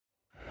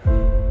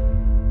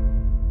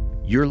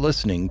You're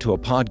listening to a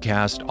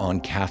podcast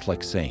on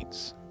Catholic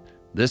saints.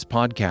 This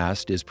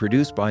podcast is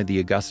produced by the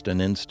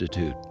Augustine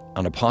Institute,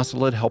 an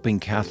apostolate helping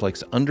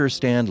Catholics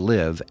understand,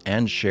 live,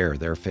 and share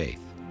their faith.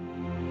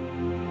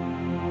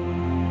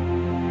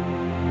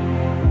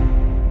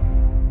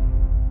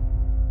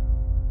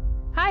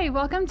 Hi,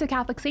 welcome to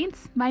Catholic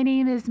Saints. My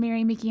name is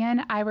Mary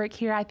McGeehan. I work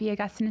here at the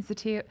Augustine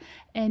Institute,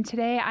 and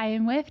today I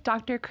am with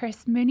Dr.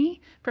 Chris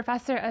Mooney,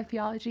 Professor of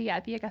Theology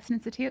at the Augustine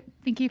Institute.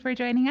 Thank you for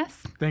joining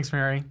us. Thanks,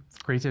 Mary. It's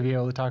great to be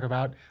able to talk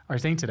about our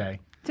saint today.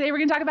 Today we're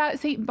going to talk about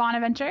Saint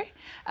Bonaventure.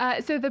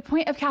 So the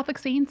point of Catholic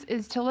Saints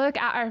is to look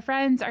at our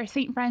friends, our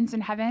saint friends in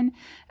heaven,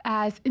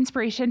 as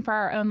inspiration for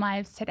our own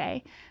lives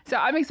today. So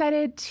I'm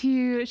excited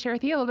to share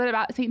with you a little bit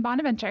about Saint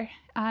Bonaventure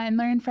and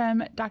learn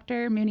from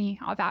Dr. Mooney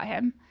about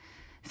him.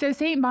 So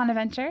Saint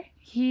Bonaventure,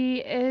 he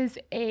is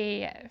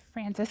a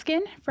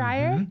Franciscan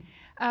friar.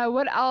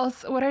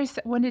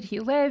 When did he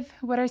live?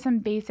 What are some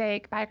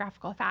basic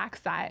biographical facts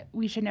that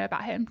we should know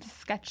about him to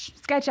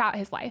sketch out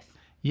his life?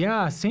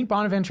 Yeah, Saint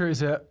Bonaventure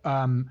is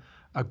a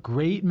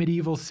great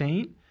medieval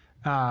saint,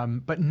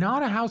 but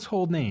not a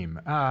household name,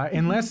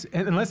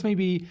 unless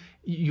maybe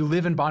you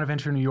live in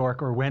Bonaventure, New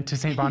York, or went to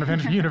Saint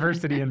Bonaventure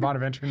University in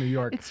Bonaventure, New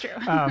York. It's true.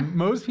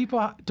 Most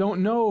people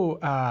don't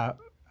know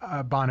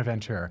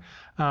Bonaventure,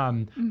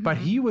 but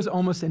he was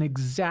almost an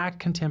exact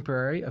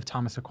contemporary of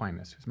Thomas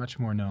Aquinas, who's much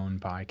more known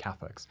by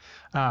Catholics.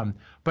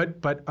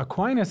 But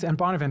Aquinas and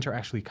Bonaventure are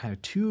actually kind of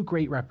two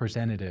great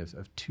representatives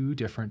of two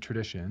different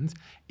traditions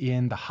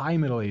in the High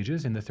Middle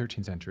Ages in the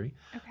 13th century.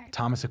 Okay.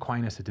 Thomas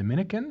Aquinas, a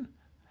Dominican,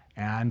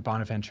 and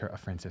Bonaventure, a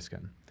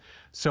Franciscan.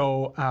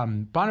 So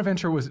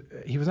Bonaventure was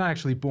not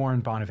actually born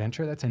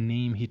Bonaventure. That's a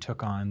name he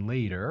took on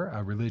later,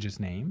 a religious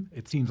name.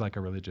 It seems like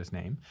a religious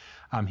name.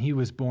 He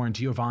was born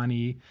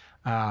Giovanni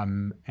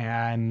and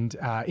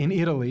in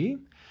Italy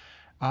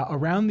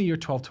around the year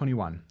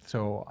 1221,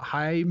 so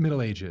High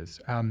Middle Ages.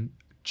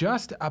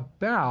 Just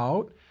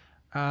about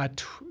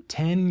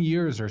 10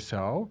 years or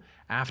so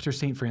after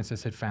St.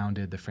 Francis had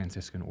founded the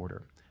Franciscan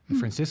order. The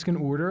Franciscan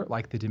order,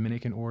 like the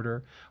Dominican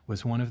order,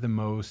 was one of the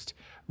most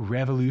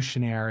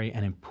revolutionary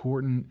and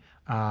important,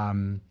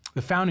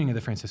 the founding of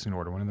the Franciscan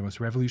order, one of the most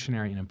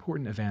revolutionary and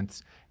important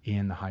events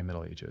in the High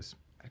Middle Ages.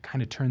 It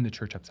kind of turned the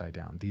church upside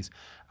down.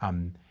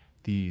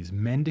 These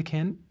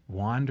mendicant,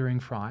 wandering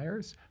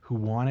friars who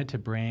wanted to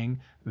bring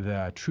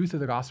the truth of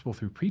the gospel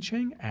through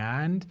preaching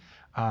and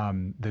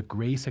the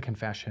grace of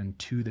confession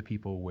to the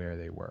people where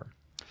they were.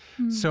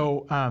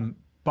 So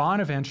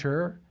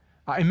Bonaventure,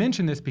 I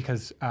mention this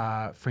because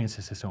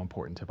Francis is so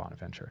important to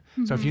Bonaventure.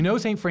 So if you know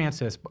St.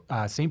 Francis,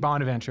 St.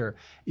 Bonaventure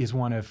is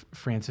one of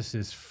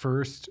Francis's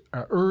first, I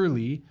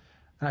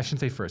shouldn't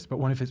say first, but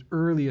one of his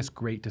earliest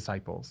great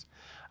disciples.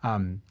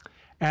 And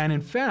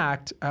in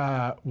fact,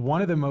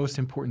 one of the most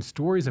important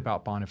stories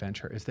about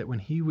Bonaventure is that when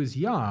he was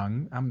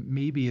young,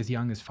 maybe as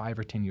young as 5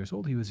 or 10 years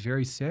old, he was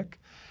very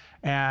sick.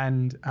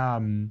 And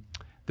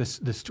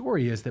the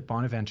story is that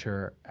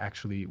Bonaventure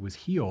actually was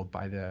healed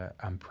by the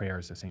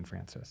prayers of St.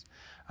 Francis.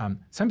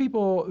 Some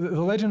people,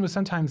 the legend was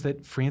sometimes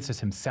that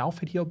Francis himself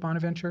had healed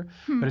Bonaventure,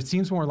 but it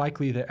seems more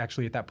likely that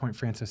actually at that point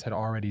Francis had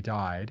already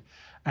died.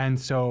 And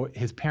so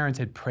his parents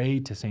had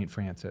prayed to St.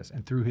 Francis,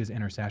 and through his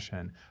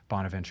intercession,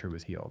 Bonaventure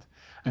was healed.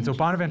 And so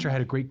Bonaventure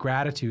had a great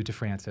gratitude to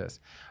Francis,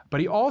 but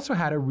he also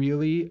had a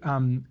really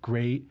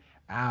great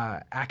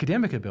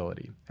academic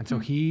ability. And so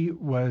he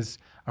was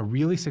a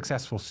really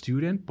successful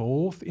student,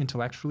 both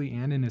intellectually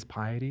and in his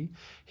piety.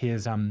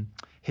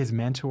 His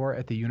mentor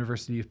at the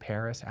University of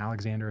Paris,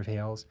 Alexander of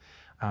Hales,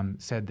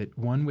 said that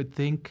one would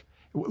think,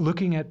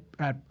 looking at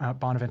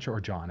Bonaventure,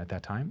 or John at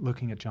that time,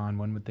 looking at John,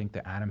 one would think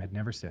that Adam had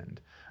never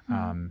sinned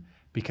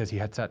because he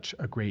had such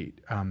a great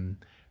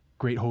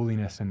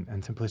holiness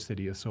and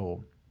simplicity of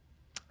soul.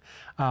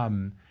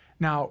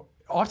 Now,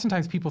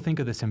 oftentimes people think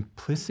of the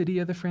simplicity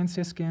of the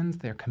Franciscans,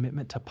 their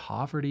commitment to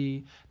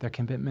poverty, their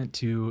commitment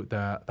to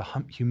the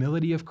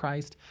humility of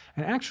Christ.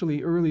 And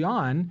actually, early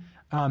on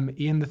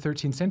in the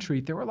 13th century,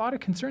 there were a lot of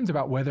concerns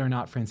about whether or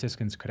not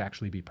Franciscans could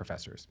actually be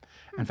professors.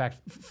 In fact,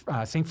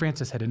 St.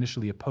 Francis had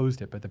initially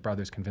opposed it, but the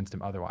brothers convinced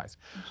him otherwise,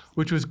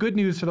 which was good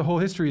news for the whole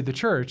history of the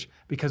church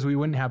because we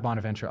wouldn't have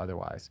Bonaventure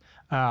otherwise.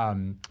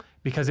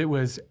 Because it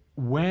was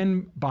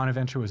when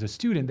Bonaventure was a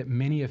student that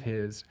many of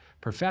his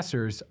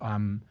professors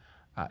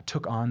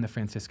took on the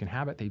Franciscan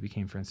habit. They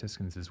became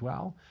Franciscans as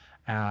well.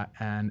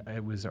 And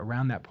it was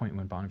around that point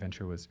when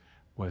Bonaventure was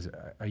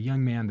a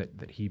young man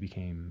that he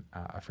became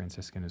a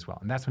Franciscan as well.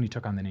 And that's when he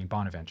took on the name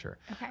Bonaventure,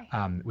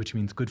 which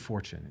means good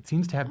fortune. It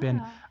seems to have been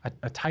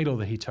a title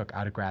that he took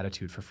out of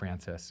gratitude for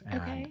Francis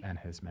and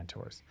his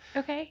mentors.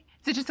 Okay.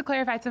 So just to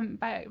clarify some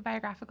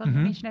biographical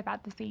information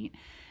about the saint,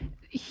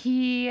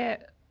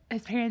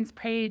 his parents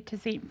prayed to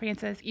St.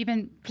 Francis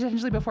even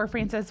potentially before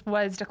Francis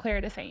was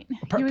declared a saint.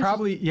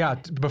 Probably,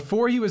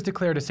 before he was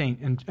declared a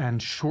saint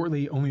and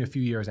shortly, only a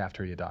few years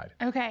after he had died.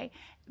 Okay.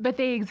 but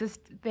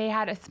they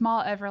had a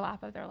small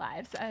overlap of their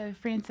lives.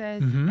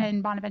 Francis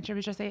and Bonaventure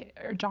was just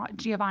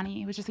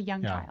Giovanni was just a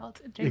young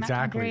child during that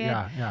time period.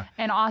 Yeah.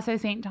 And also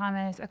St.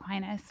 Thomas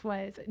Aquinas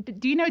was,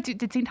 do you know,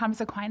 did St.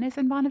 Thomas Aquinas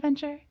and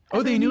Bonaventure?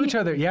 Oh, they knew each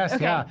other. Yes,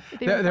 okay.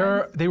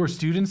 yeah. They were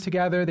students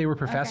together. They were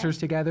professors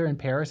together in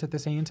Paris at the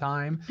same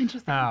time.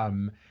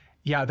 Interesting.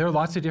 Yeah, there are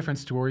lots of different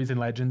stories and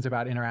legends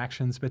about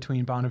interactions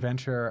between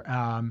Bonaventure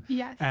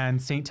and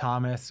St.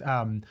 Thomas.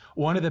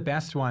 One of the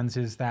best ones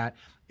is that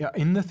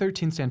in the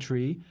 13th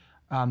century,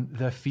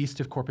 the Feast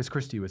of Corpus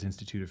Christi was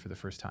instituted for the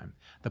first time.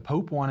 The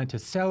Pope wanted to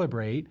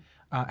celebrate,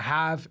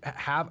 have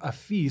a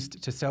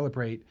feast to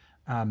celebrate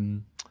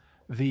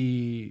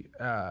the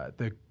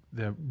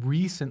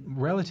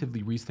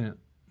relatively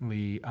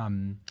recently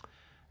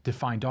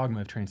defined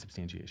dogma of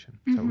transubstantiation.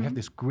 So we have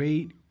this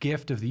great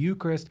gift of the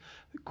Eucharist,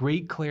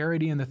 great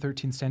clarity in the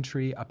 13th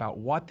century about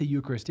what the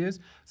Eucharist is.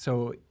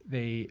 So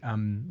the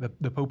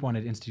Pope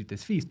wanted to institute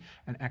this feast,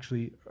 and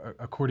actually,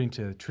 according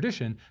to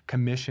tradition,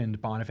 commissioned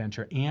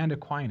Bonaventure and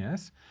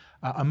Aquinas,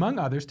 among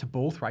others, to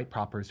both write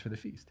propers for the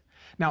feast.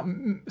 Now,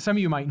 some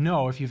of you might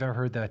know, if you've ever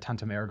heard the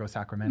Tantum Ergo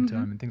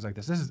Sacramentum and things like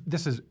this,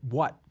 this is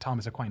what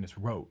Thomas Aquinas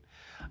wrote.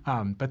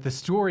 But the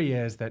story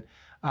is that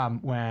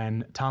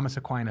when Thomas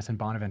Aquinas and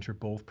Bonaventure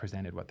both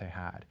presented what they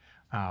had,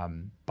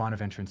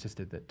 Bonaventure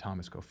insisted that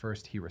Thomas go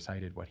first. He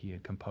recited what he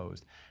had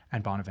composed,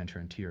 and Bonaventure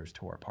in tears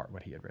tore apart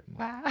what he had written.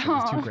 Wow. It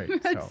was too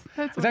great. That's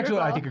It's actually,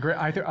 I think, a great.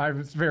 I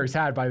was very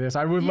sad by this.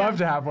 I would love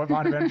to have what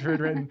Bonaventure had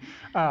written,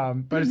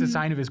 but it's a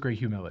sign of his great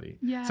humility.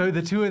 Yes. So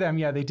the two of them,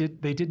 they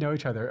did know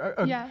each other.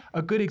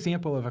 A good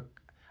example of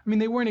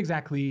they weren't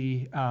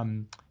exactly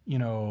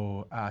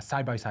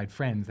side-by-side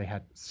friends. They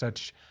had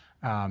such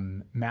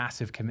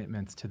massive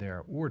commitments to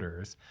their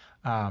orders,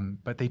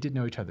 but they did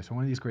know each other. So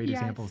one of these great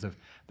examples of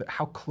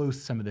how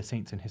close some of the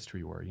saints in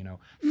history were.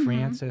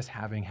 Francis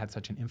having had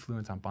such an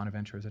influence on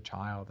Bonaventure as a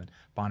child, and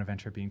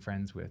Bonaventure being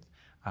friends with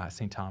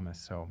St. Thomas.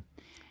 So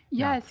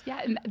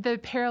and the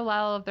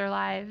parallel of their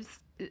lives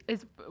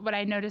is what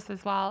I noticed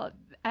as well.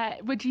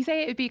 Would you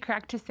say it would be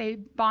correct to say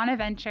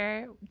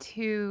Bonaventure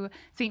to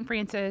St.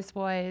 Francis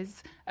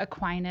was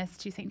Aquinas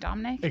to St.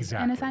 Dominic,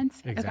 exactly, in a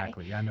sense?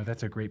 Exactly. Okay. Yeah, no,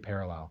 that's a great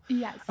parallel.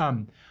 Yes.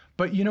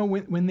 But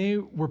when they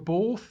were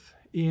both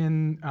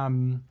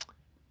in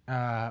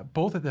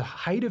both at the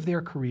height of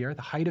their career,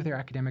 the height of their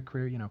academic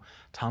career,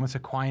 Thomas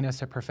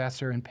Aquinas, a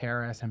professor in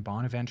Paris, and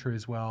Bonaventure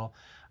as well,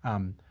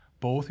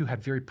 both who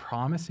had very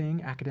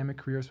promising academic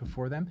careers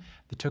before them,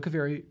 they took a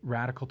very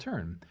radical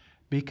turn.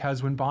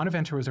 Because when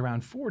Bonaventure was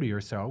around 40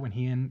 or so, when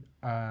he and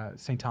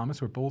St.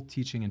 Thomas were both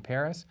teaching in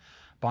Paris,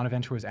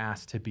 Bonaventure was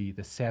asked to be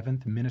the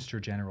 7th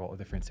Minister General of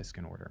the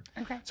Franciscan Order.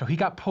 Okay. So he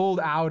got pulled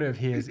out of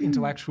his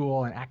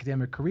intellectual and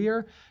academic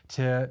career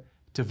to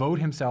devote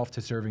himself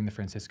to serving the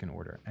Franciscan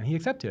Order. And he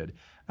accepted.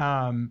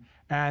 And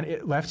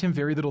it left him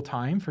very little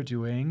time for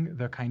doing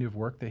the kind of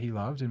work that he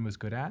loved and was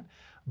good at.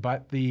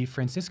 But the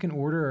Franciscan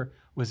Order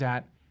was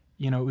at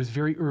it was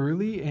very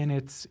early in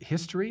its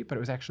history, but it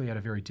was actually at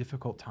a very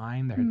difficult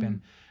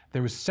time.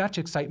 There was such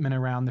excitement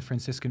around the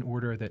Franciscan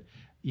Order that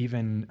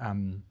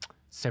even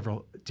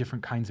several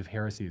different kinds of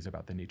heresies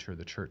about the nature of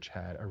the church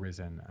had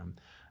arisen.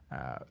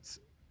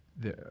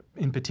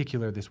 In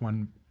particular, this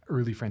one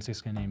early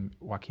Franciscan named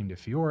Joaquim de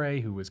Fiore,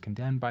 who was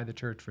condemned by the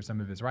church for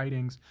some of his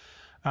writings.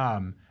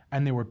 And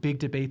there were big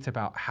debates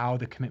about how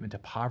the commitment to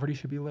poverty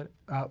should be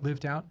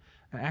lived out.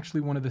 And actually,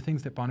 one of the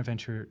things that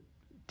Bonaventure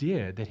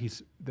did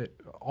that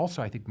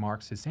also I think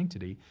marks his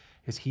sanctity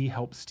is he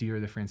helped steer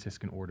the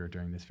Franciscan Order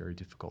during this very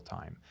difficult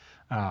time,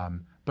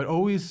 but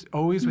always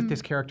with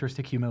this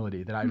characteristic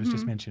humility that I was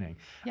just mentioning.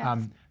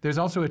 Yes. There's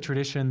also a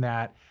tradition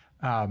that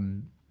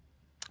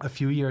a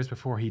few years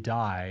before he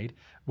died,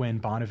 when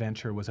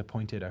Bonaventure was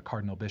appointed a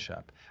cardinal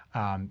bishop,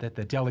 that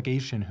the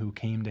delegation who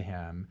came to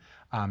him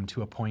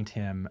to appoint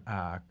him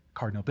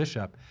cardinal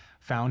bishop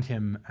found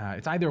him,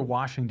 it's either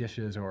washing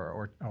dishes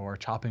or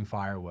chopping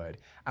firewood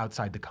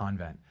outside the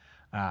convent.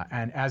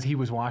 And as he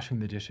was washing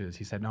the dishes,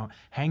 he said, "No,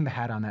 hang the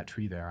hat on that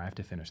tree there. I have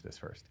to finish this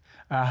first."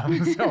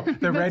 So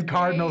the red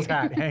cardinal's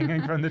hat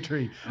hanging from the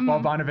tree while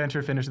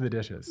Bonaventure finished the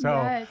dishes.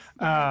 So,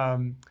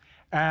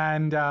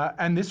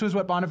 and this was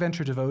what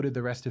Bonaventure devoted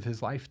the rest of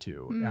his life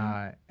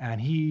to.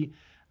 And he,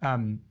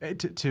 again,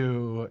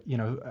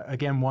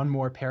 one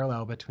more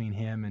parallel between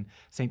him and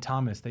St.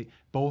 Thomas. They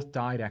both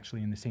died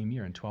actually in the same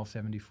year, in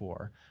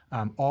 1274.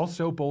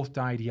 Also, both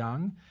died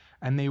young,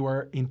 and they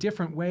were in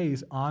different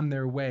ways on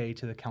their way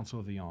to the Council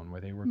of Lyon,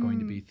 where they were going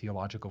to be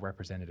theological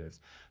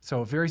representatives.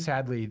 So, very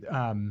sadly,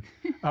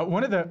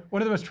 one of the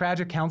most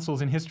tragic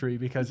councils in history,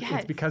 because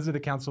it's because of the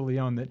Council of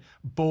Lyon that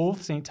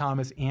both St.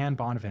 Thomas and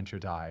Bonaventure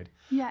died.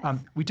 Yes.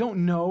 We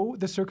don't know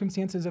the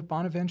circumstances of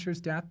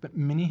Bonaventure's death, but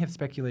many have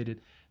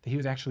speculated that he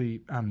was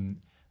actually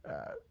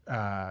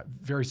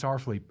very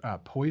sorrowfully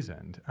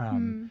poisoned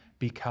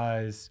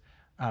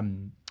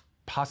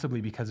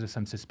possibly because of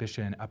some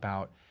suspicion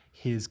about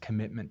his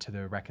commitment to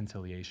the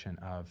reconciliation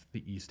of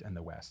the East and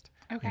the West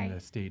in the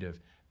state of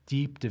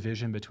deep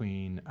division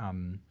between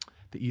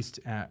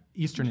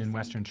Eastern and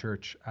Western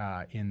Church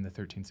in the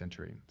 13th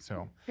century.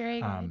 So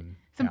very good.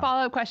 Some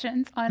follow-up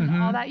questions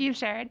on all that you've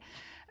shared.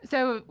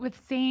 So with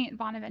Saint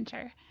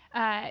Bonaventure,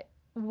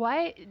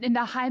 what in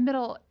the high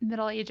Middle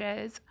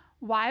Ages,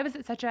 why was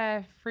it such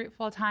a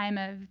fruitful time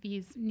of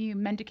these new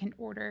mendicant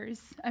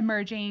orders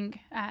emerging?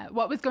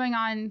 What was going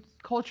on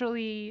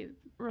culturally,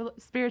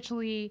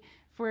 spiritually,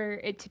 for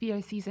it to be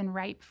a season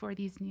ripe for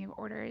these new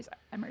orders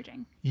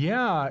emerging?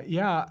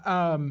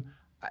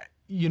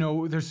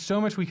 There's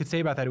so much we could say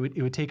about that.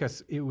 It would take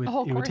us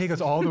take us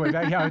all the way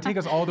back. Yeah, it would take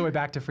us all the way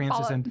back to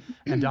Francis and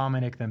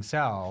Dominic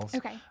themselves.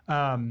 Okay.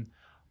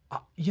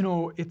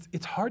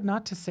 It's hard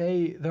not to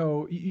say,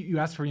 though. You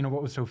asked for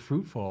what was so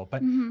fruitful,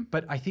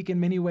 but I think in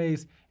many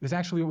ways it was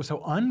actually what was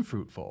so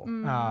unfruitful.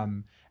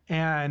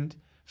 And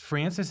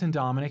Francis and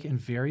Dominic, in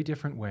very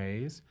different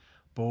ways,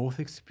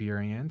 both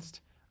experienced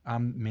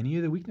many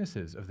of the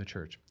weaknesses of the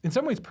church. In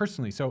some ways,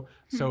 personally. So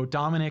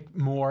Dominic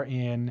more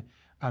in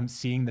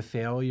seeing the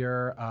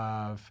failure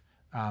of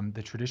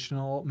the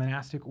traditional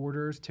monastic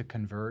orders to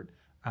convert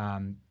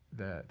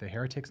the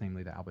heretics,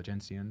 namely the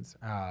Albigensians.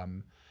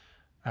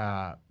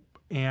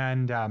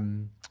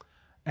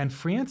 And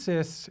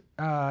Francis,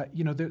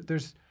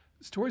 there's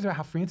stories about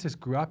how Francis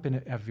grew up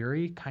in a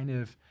very kind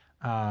of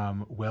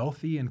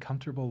wealthy and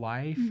comfortable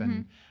life,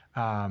 and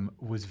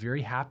was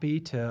very happy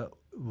to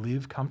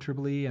live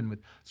comfortably and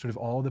with sort of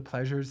all the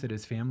pleasures that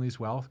his family's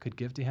wealth could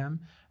give to him,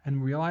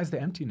 and realized the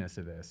emptiness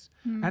of this.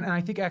 And I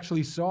think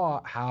actually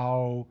saw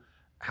how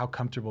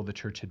comfortable the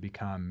church had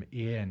become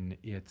in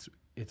its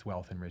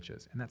wealth and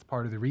riches. And that's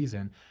part of the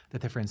reason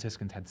that the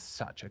Franciscans had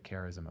such a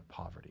charism of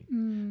poverty.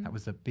 That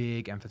was a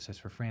big emphasis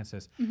for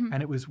Francis.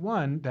 And it was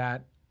one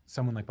that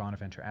someone like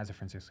Bonaventure, as a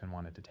Franciscan,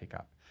 wanted to take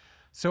up.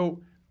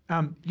 So,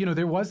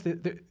 there was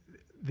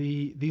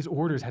these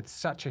orders had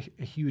such a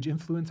huge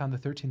influence on the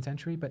 13th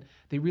century, but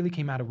they really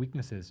came out of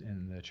weaknesses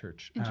in the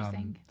church.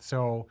 Interesting.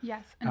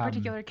 Yes, in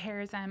particular,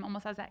 charism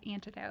almost as that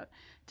antidote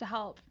to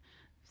help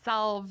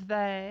solve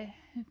the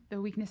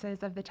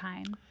weaknesses of the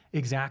time.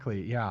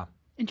 Exactly, yeah.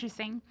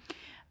 Interesting.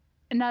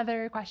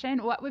 Another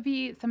question, what would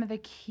be some of the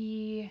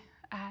key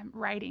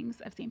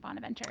writings of St.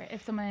 Bonaventure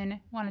if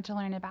someone wanted to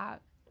learn about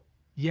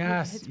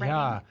his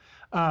writing?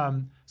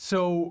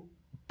 So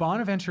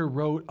Bonaventure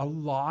wrote a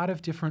lot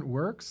of different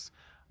works,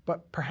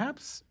 but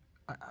perhaps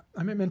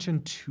I might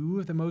mention two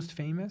of the most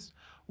famous.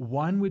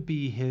 One would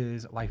be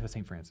his Life of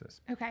St.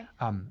 Francis. Okay.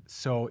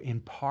 So in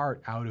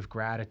part out of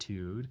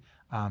gratitude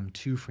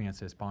to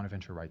Francis,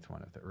 Bonaventure writes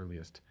one of the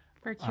earliest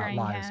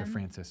lives of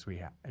Francis we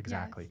have.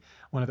 Exactly. Yes.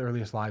 One of the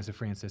earliest lives of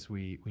Francis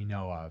we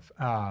know of.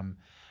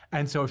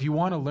 And so if you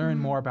want to learn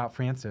more about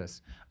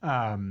Francis,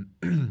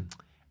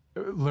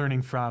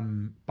 learning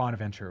from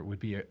Bonaventure would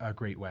be a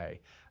great way.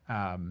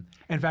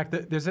 In fact,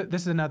 this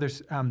is another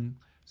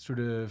sort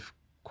of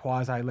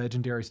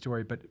quasi-legendary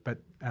story, but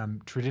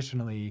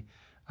traditionally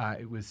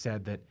it was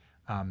said that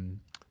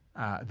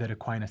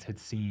Aquinas had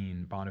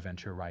seen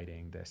Bonaventure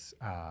writing this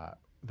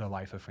the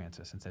life of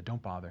Francis and said,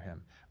 "Don't bother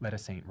him. Let a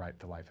saint write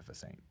the life of a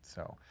saint."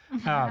 So,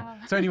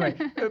 so anyway,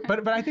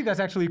 but I think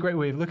that's actually a great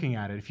way of looking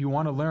at it. If you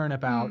want to learn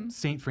about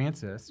Saint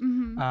Francis,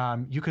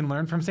 you can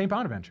learn from Saint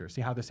Bonaventure.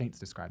 See how the saints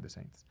describe the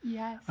saints.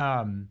 Yes.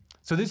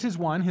 So this is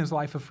one, his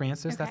Life of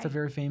Francis. Okay. That's a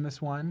very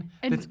famous one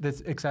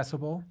that's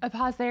accessible. A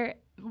pause there.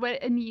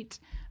 What a neat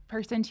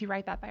person to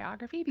write that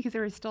biography, because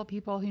there were still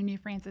people who knew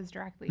Francis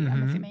directly,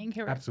 I'm assuming,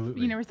 who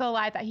were, were still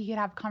alive that he could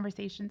have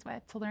conversations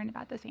with to learn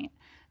about the saint.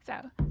 So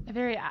a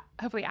very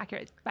hopefully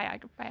accurate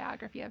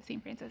biography of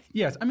St. Francis.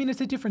 Yes. I mean, it's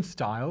a different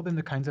style than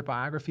the kinds of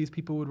biographies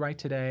people would write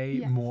today.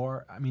 Yes.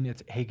 More, I mean,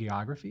 it's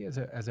hagiography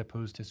as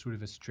opposed to sort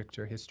of a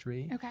stricter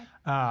history. Okay.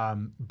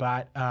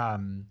 But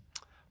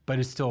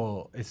it's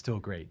still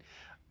great.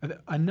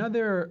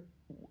 Another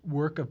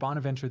work of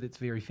Bonaventure that's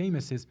very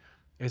famous is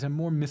a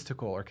more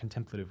mystical or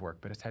contemplative work,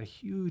 but it's had a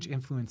huge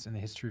influence in the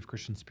history of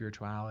Christian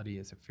spirituality.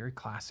 It's a very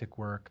classic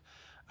work,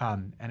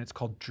 and it's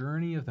called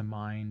Journey of the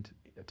Mind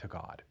to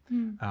God.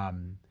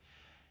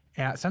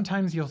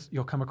 Sometimes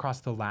you'll come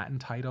across the Latin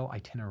title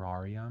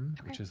Itinerarium,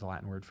 which is the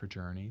Latin word for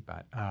journey,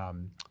 but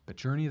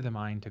Journey of the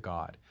Mind to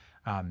God.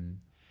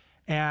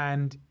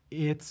 And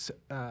it's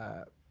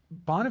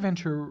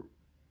Bonaventure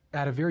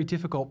at a very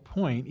difficult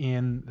point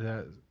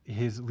in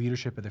his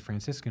leadership of the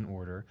Franciscan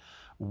order,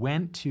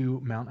 went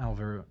to Mount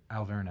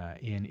Alverna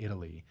in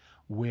Italy,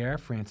 where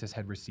Francis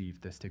had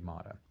received the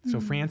stigmata. So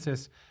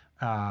Francis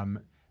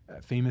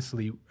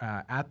famously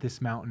at this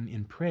mountain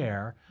in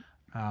prayer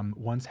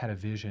once had a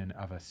vision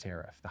of a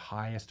seraph, the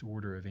highest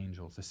order of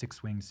angels, the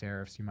six-winged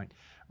seraphs you might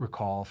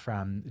recall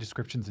from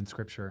descriptions in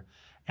Scripture.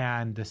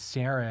 And the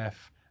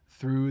seraph,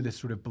 through this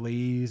sort of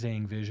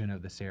blazing vision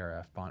of the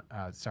seraph,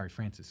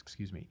 Francis,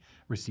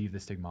 received the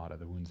stigmata,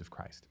 the wounds of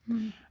Christ.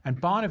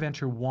 And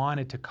Bonaventure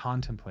wanted to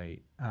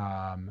contemplate,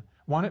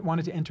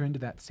 wanted to enter into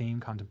that same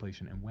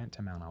contemplation, and went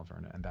to Mount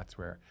Alverna, and that's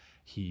where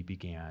he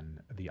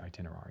began the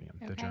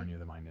Itinerarium, the Journey of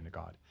the Mind into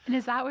God. And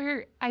is that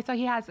where I saw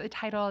he has a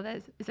title?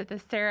 Is it the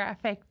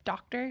Seraphic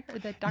Doctor, or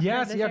the Doctor?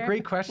 Yes, of the Seraph?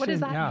 Great question. What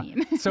does that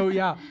mean? So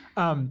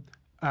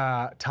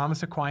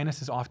Thomas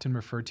Aquinas is often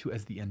referred to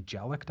as the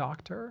angelic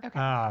doctor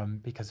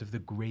because of the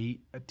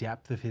great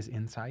depth of his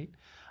insight.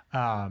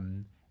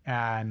 And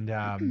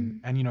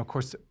of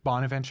course,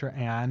 Bonaventure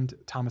and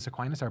Thomas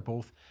Aquinas are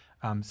both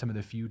some of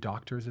the few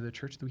doctors of the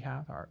church that we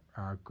have,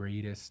 our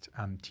greatest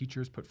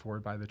teachers put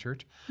forward by the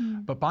church.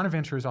 But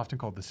Bonaventure is often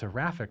called the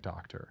seraphic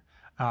doctor,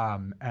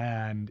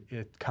 and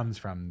it comes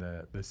from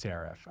the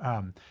seraph.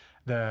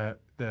 The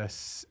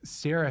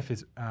seraph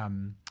is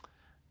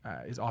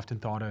often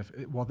thought of,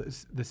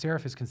 the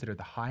seraph is considered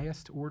the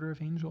highest order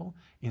of angel.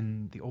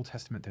 In the Old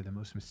Testament, they're the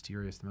most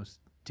mysterious, the most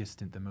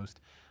distant, the most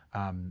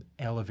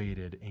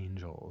elevated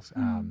angels.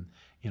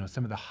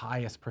 Some of the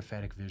highest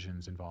prophetic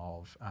visions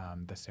involve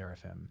the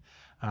seraphim.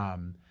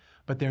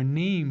 But their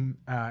name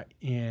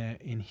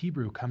in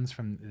Hebrew comes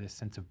from this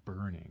sense of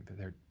burning, that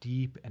they're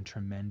deep and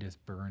tremendous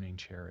burning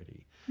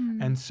charity.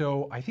 And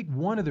so I think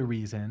one of the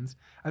reasons,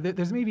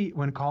 there's maybe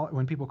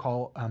when people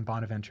call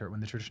Bonaventure, when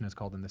the tradition has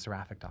called him the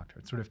seraphic doctor,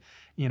 it's sort of,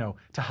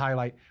 to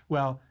highlight,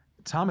 well,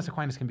 Thomas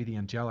Aquinas can be the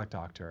angelic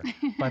doctor,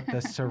 but the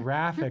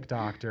seraphic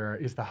doctor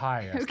is the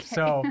highest. Okay.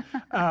 So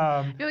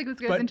I feel like this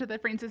goes into the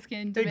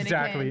Franciscan Dominican.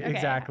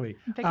 Exactly.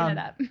 I'm picking it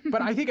up.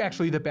 But I think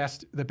actually the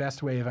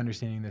best way of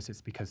understanding this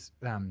is because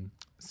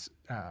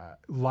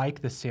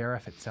like the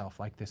seraph itself,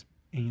 like this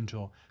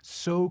angel,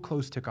 so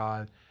close to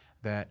God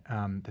that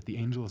the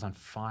angel is on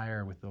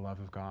fire with the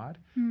love of God.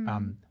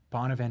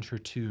 Bonaventure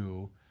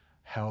too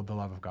held the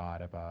love of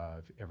God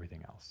above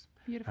everything else.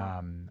 Beautiful.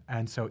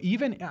 And so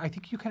I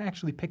think you can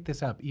actually pick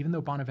this up, even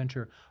though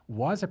Bonaventure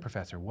was a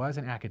professor, was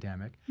an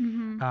academic,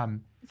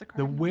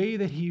 the way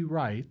that he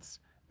writes,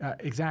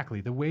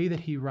 the way that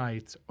he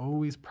writes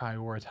always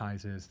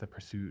prioritizes the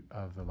pursuit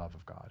of the love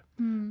of God.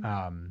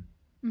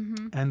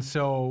 And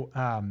so,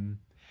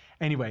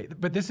 anyway,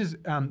 but this is,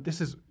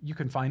 you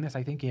can find this,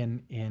 I think,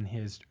 in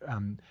his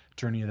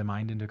Journey of the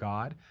Mind into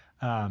God,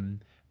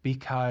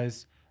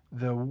 because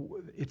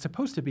it's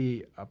supposed to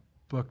be a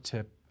book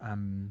to,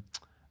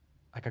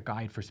 like a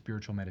guide for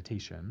spiritual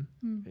meditation,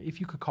 if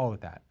you could call it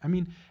that. I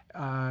mean,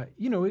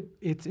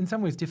 it's in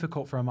some ways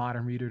difficult for a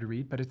modern reader to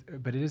read, but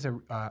it is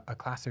a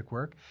classic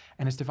work,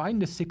 and it's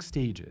divided into 6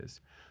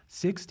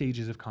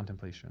 stages of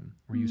contemplation,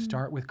 where you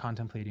start with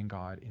contemplating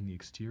God in the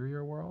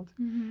exterior world,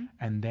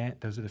 and then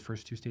those are the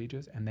first 2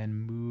 stages, and then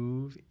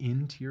move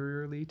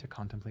interiorly to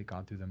contemplate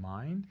God through the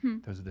mind.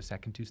 Those are the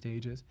second 2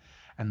 stages,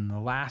 and the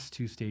last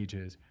 2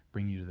 stages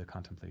bring you to the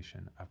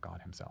contemplation of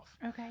God himself.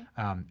 Okay.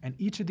 And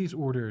each of these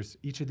orders,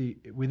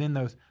 within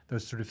those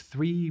sort of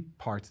 3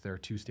 parts, there are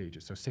 2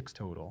 stages, so 6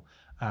 total.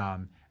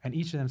 And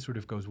each of them sort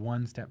of goes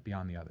one step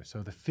beyond the other.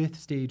 So the 5th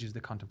stage is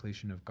the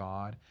contemplation of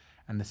God,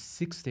 and the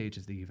 6th stage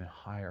is the even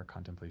higher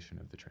contemplation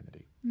of the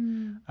Trinity.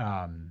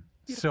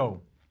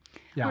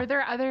 Were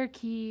there other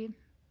key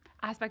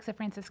aspects of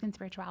Franciscan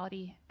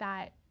spirituality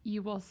that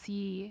you will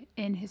see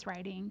in his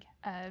writing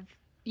of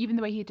even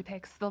the way he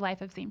depicts the life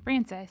of St.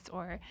 Francis,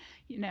 or,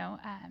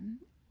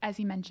 as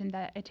you mentioned,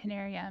 the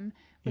itinerarium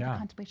with the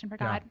contemplation for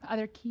God,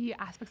 other key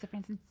aspects of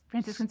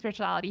Franciscan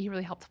spirituality he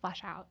really helped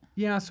flesh out?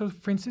 Yeah, so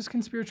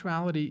Franciscan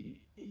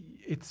spirituality,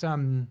 it's,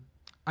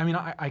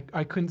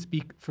 I couldn't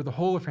speak for the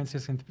whole of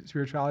Franciscan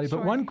spirituality,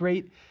 but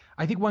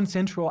one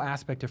central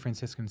aspect of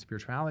Franciscan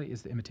spirituality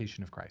is the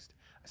imitation of Christ,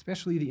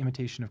 especially the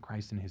imitation of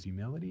Christ in his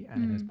humility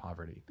and in his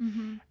poverty.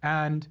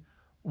 And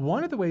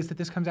one of the ways that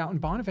this comes out in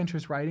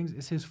Bonaventure's writings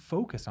is his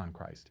focus on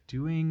Christ,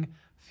 doing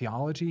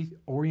theology,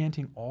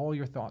 orienting all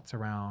your thoughts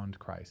around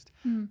Christ.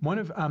 One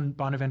of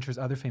Bonaventure's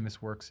other famous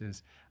works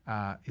is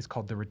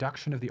called The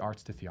Reduction of the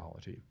Arts to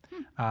Theology.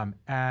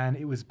 And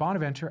it was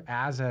Bonaventure,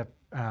 as a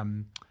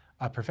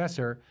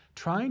professor,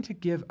 trying to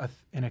give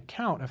an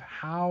account of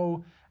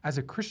how, as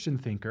a Christian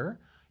thinker,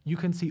 you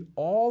can see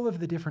all of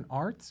the different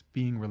arts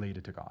being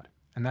related to God.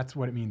 And that's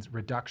what it means,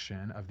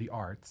 reduction of the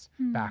arts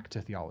back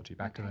to theology,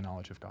 back to the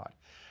knowledge of God.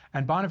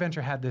 And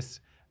Bonaventure had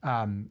this,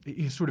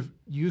 he sort of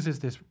uses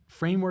this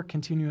framework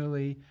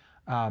continually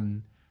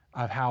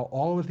of how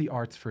all of the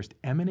arts first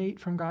emanate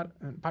from God.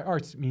 And by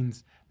arts, it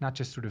means not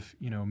just sort of,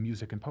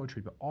 music and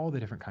poetry, but all the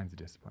different kinds of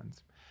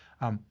disciplines.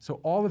 So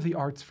all of the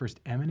arts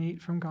first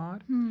emanate from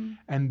God,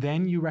 and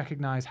then you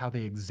recognize how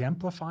they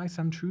exemplify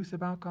some truth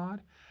about God.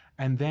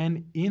 And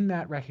then in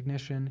that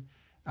recognition,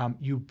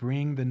 you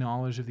bring the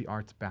knowledge of the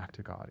arts back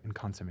to God in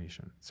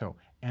consummation. So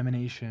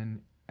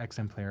emanation,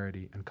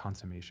 exemplarity, and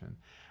consummation.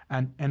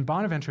 And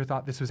Bonaventure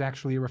thought this was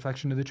actually a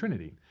reflection of the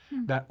Trinity,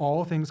 that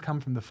all things come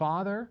from the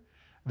Father,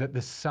 that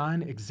the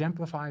Son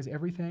exemplifies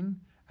everything,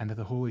 and that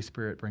the Holy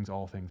Spirit brings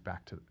all things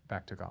back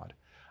to God.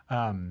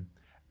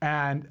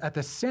 And at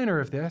the center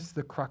of this,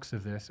 the crux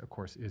of this, of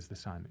course, is the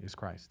Son, is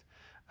Christ.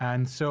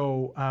 And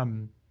so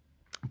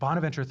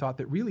Bonaventure thought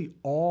that really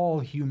all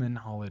human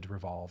knowledge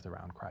revolved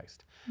around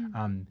Christ.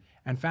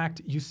 In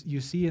fact, you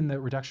see in the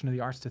Reduction of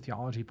the Arts to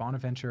Theology,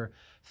 Bonaventure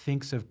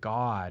thinks of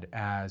God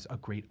as a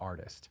great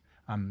artist.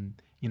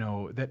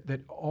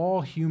 That all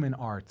human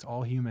arts,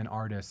 all human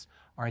artists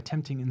are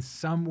attempting in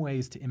some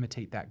ways to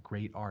imitate that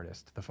great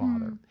artist, the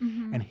Father.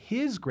 And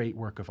his great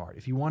work of art,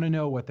 if you want to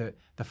know what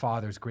the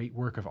Father's great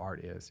work of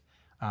art is,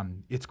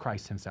 it's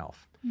Christ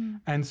himself.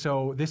 And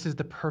so this is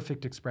the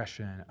perfect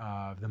expression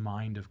of the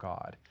mind of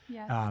God,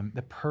 Yes.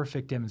 the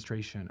perfect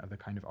demonstration of the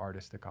kind of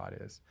artist that God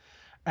is.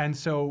 And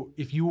so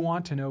if you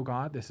want to know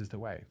God, this is the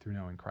way, through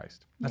knowing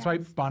Christ. That's why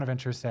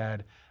Bonaventure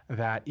said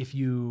that if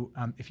you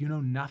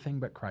know nothing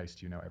but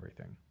Christ, you know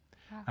everything.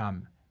 Wow.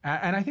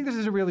 And I think this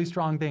is a really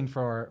strong thing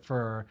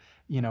for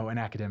an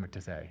academic to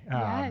say.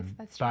 Yes,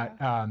 that's true.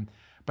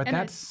 But And a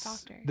that's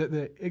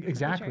doctor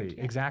exactly, church,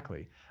 yeah.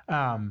 exactly.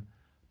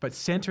 But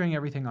centering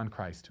everything on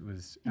Christ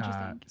was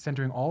Interesting.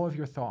 centering all of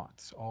your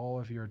thoughts, all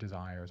of your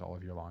desires, all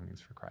of your longings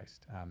for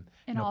Christ.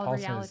 And all Paul the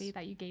reality says,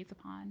 that you gaze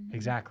upon.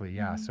 exactly,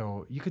 yeah.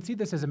 So you could see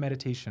this as a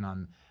meditation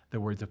on the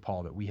words of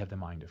Paul, that we have the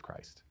mind of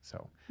Christ.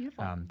 So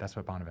Beautiful. that's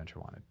what Bonaventure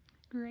wanted.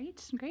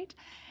 Great.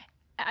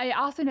 I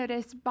also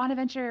noticed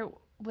Bonaventure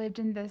lived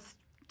in this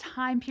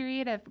time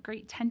period of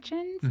great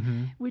tensions.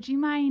 Would you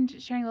mind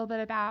sharing a little bit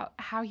about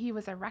how he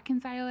was a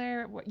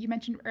reconciler? What you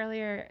mentioned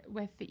earlier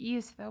with the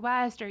East, the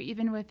West, or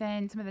even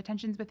within some of the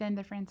tensions within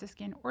the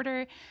Franciscan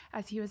order,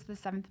 as he was the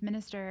seventh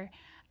minister.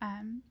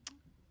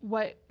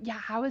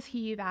 How was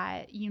he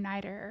that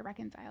uniter or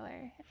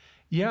reconciler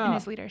in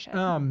his leadership?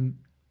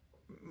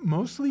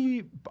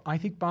 Mostly, I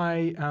think,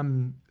 by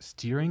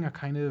steering a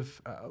kind of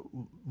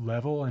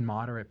level and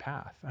moderate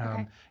path.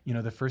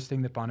 The first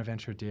thing that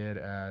Bonaventure did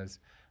as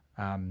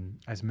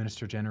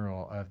Minister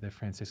General of the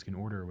Franciscan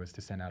Order was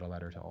to send out a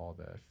letter to all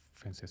the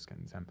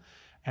Franciscans.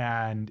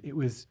 And it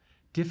was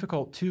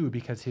difficult, too,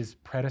 because his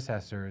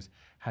predecessors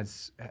had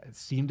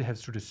seemed to have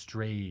sort of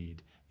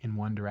strayed in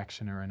one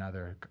direction or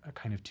another,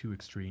 kind of too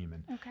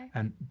extreme.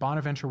 And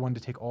Bonaventure wanted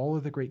to take all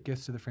of the great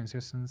gifts of the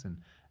Franciscans and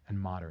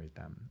moderate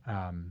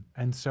them.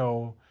 And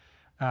so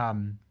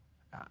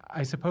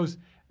I suppose,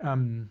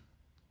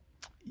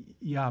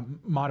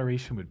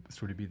 moderation would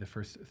sort of be the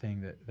first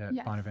thing that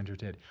Yes. Bonaventure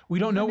did. We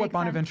don't know That what makes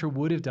Bonaventure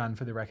would have done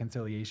for the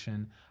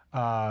reconciliation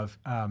of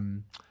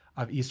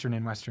Eastern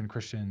and Western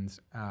Christians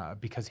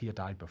because he had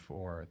died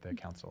before the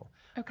council.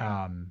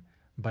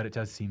 But it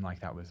does seem like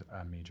that was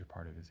a major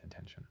part of his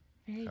intention.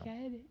 Very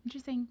good.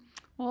 Interesting.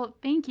 Well,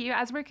 thank you.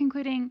 As we're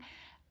concluding,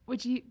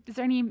 is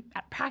there any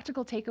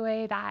practical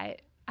takeaway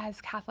that as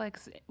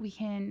Catholics we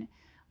can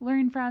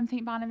learn from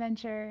St.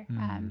 Bonaventure?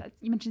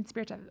 You mentioned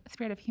spirit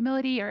of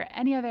humility, or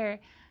any other,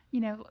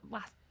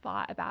 last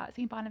thought about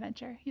St.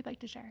 Bonaventure you'd like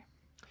to share?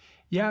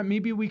 Yeah,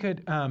 maybe we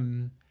could,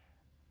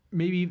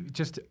 maybe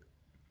just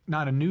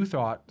not a new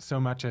thought so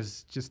much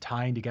as just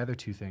tying together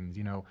two things.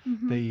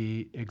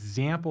 The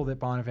example that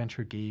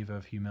Bonaventure gave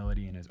of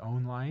humility in his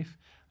own life,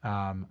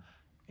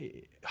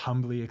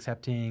 humbly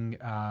accepting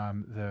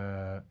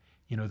the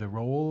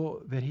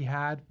role that he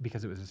had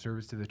because it was a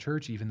service to the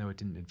church, even though it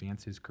didn't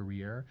advance his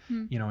career.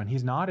 And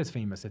he's not as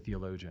famous a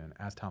theologian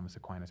as Thomas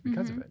Aquinas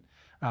because of it.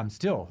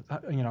 Still,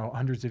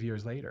 hundreds of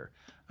years later.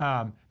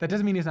 That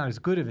doesn't mean he's not as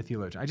good of a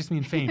theologian. I just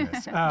mean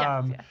famous.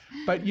 Yes.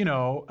 But,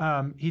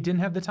 he didn't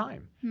have the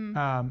time.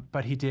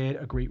 But he did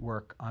a great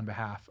work on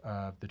behalf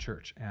of the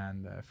church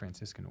and the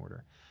Franciscan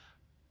order.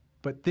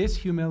 But this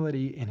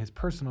humility in his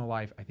personal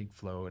life, I think,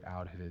 flowed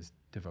out of his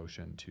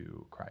devotion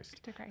to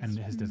Christ. And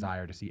his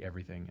desire to see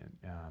everything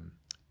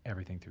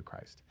through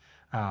Christ.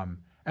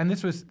 And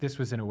this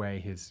was in a way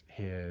his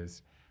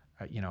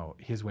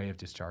way of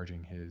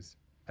discharging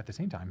at the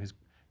same time, his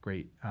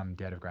great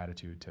debt of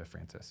gratitude to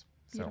Francis.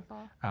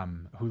 Beautiful.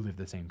 Who lived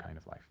the same kind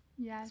of life.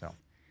 Yes. So.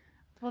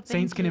 Well,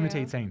 saints can you.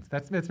 imitate saints.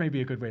 That's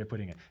maybe a good way of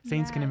putting it.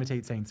 Saints can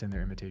imitate saints in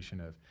their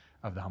imitation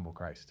of the humble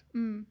Christ.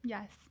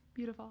 Yes.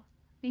 Beautiful.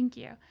 Thank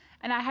you.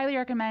 And I highly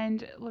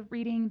recommend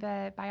reading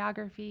the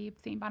biography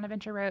St.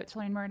 Bonaventure wrote to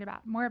learn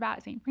more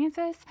about St.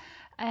 Francis.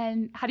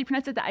 And how do you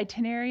pronounce it? The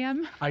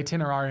Itinerarium?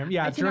 Itinerarium.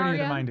 Yeah, Journey of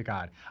the Mind of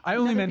God. I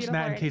only mention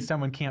that in case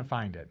someone can't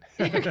find it.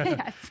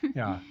 Yes.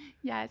 Yeah.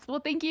 Yes. Well,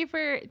 thank you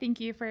for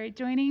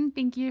joining.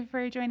 Thank you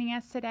for joining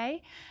us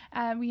today.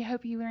 We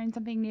hope you learned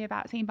something new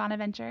about St.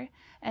 Bonaventure.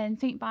 And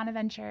St.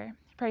 Bonaventure,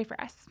 pray for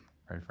us.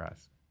 Pray for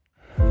us.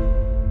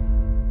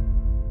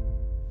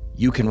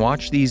 You can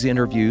watch these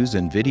interviews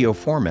in video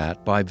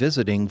format by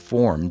visiting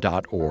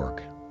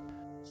formed.org.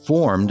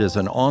 Formed is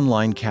an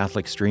online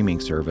Catholic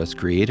streaming service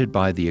created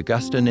by the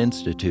Augustine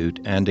Institute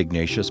and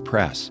Ignatius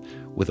Press,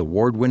 with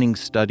award-winning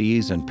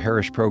studies and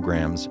parish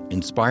programs,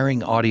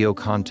 inspiring audio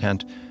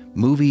content,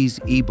 movies,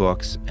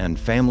 ebooks, and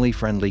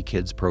family-friendly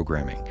kids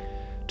programming.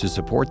 To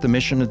support the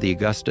mission of the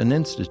Augustine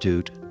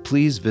Institute,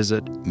 please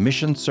visit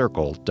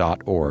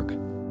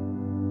missioncircle.org.